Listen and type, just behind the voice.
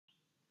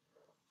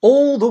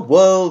All the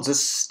world's a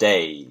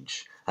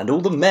stage, and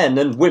all the men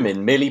and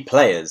women merely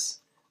players.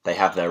 They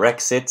have their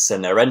exits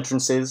and their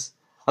entrances,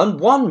 and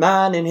one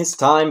man in his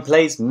time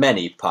plays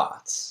many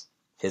parts,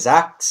 his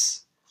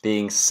acts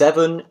being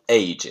 7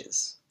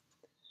 ages.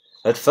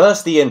 At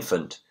first the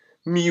infant,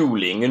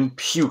 mewling and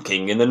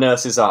puking in the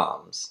nurse's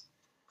arms,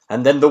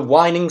 and then the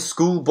whining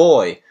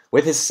schoolboy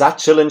with his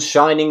satchel and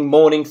shining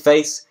morning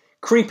face,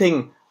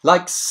 creeping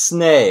like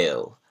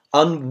snail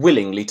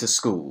unwillingly to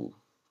school.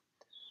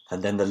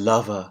 And then the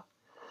lover,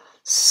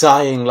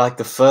 sighing like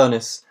the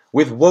furnace,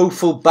 with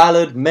woeful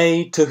ballad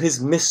made to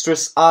his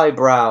mistress'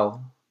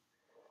 eyebrow.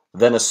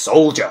 Then a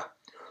soldier,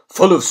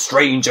 full of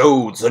strange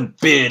oaths and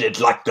bearded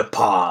like the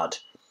pard,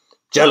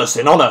 jealous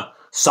in honour,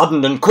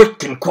 sudden and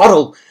quick in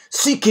quarrel,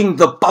 seeking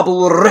the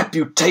bubble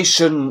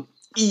reputation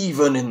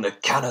even in the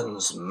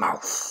cannon's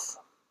mouth.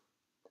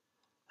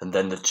 And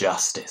then the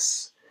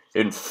justice,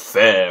 in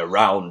fair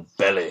round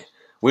belly,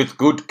 with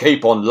good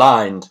cape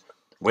onlined,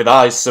 with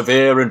eyes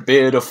severe and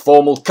beard of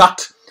formal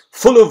cut,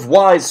 full of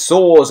wise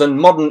saws and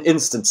modern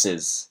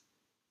instances.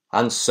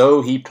 And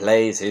so he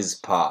plays his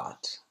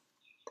part.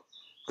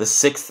 The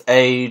 6th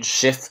age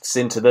shifts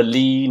into the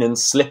lean and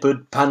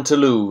slippered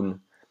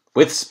pantaloon,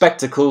 with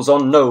spectacles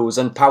on nose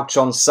and pouch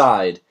on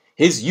side,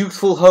 his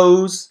youthful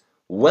hose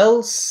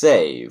well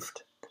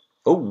saved,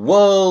 a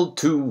world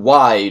too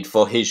wide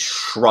for his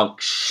shrunk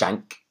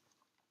shank.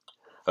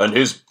 And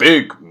his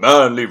big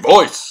manly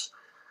voice,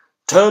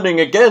 turning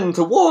again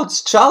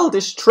towards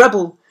childish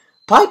treble,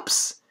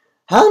 pipes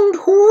and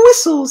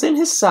whistles in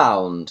his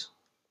sound.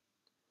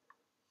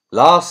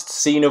 Last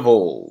scene of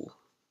all,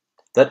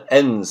 that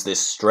ends this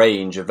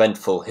strange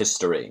eventful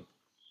history,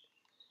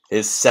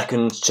 is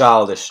second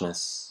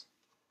childishness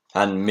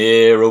and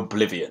mere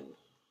oblivion,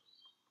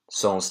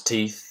 sans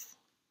teeth,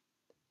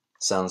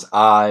 sans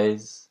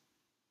eyes,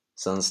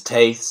 sans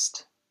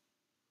taste,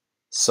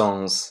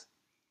 sans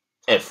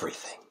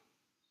everything.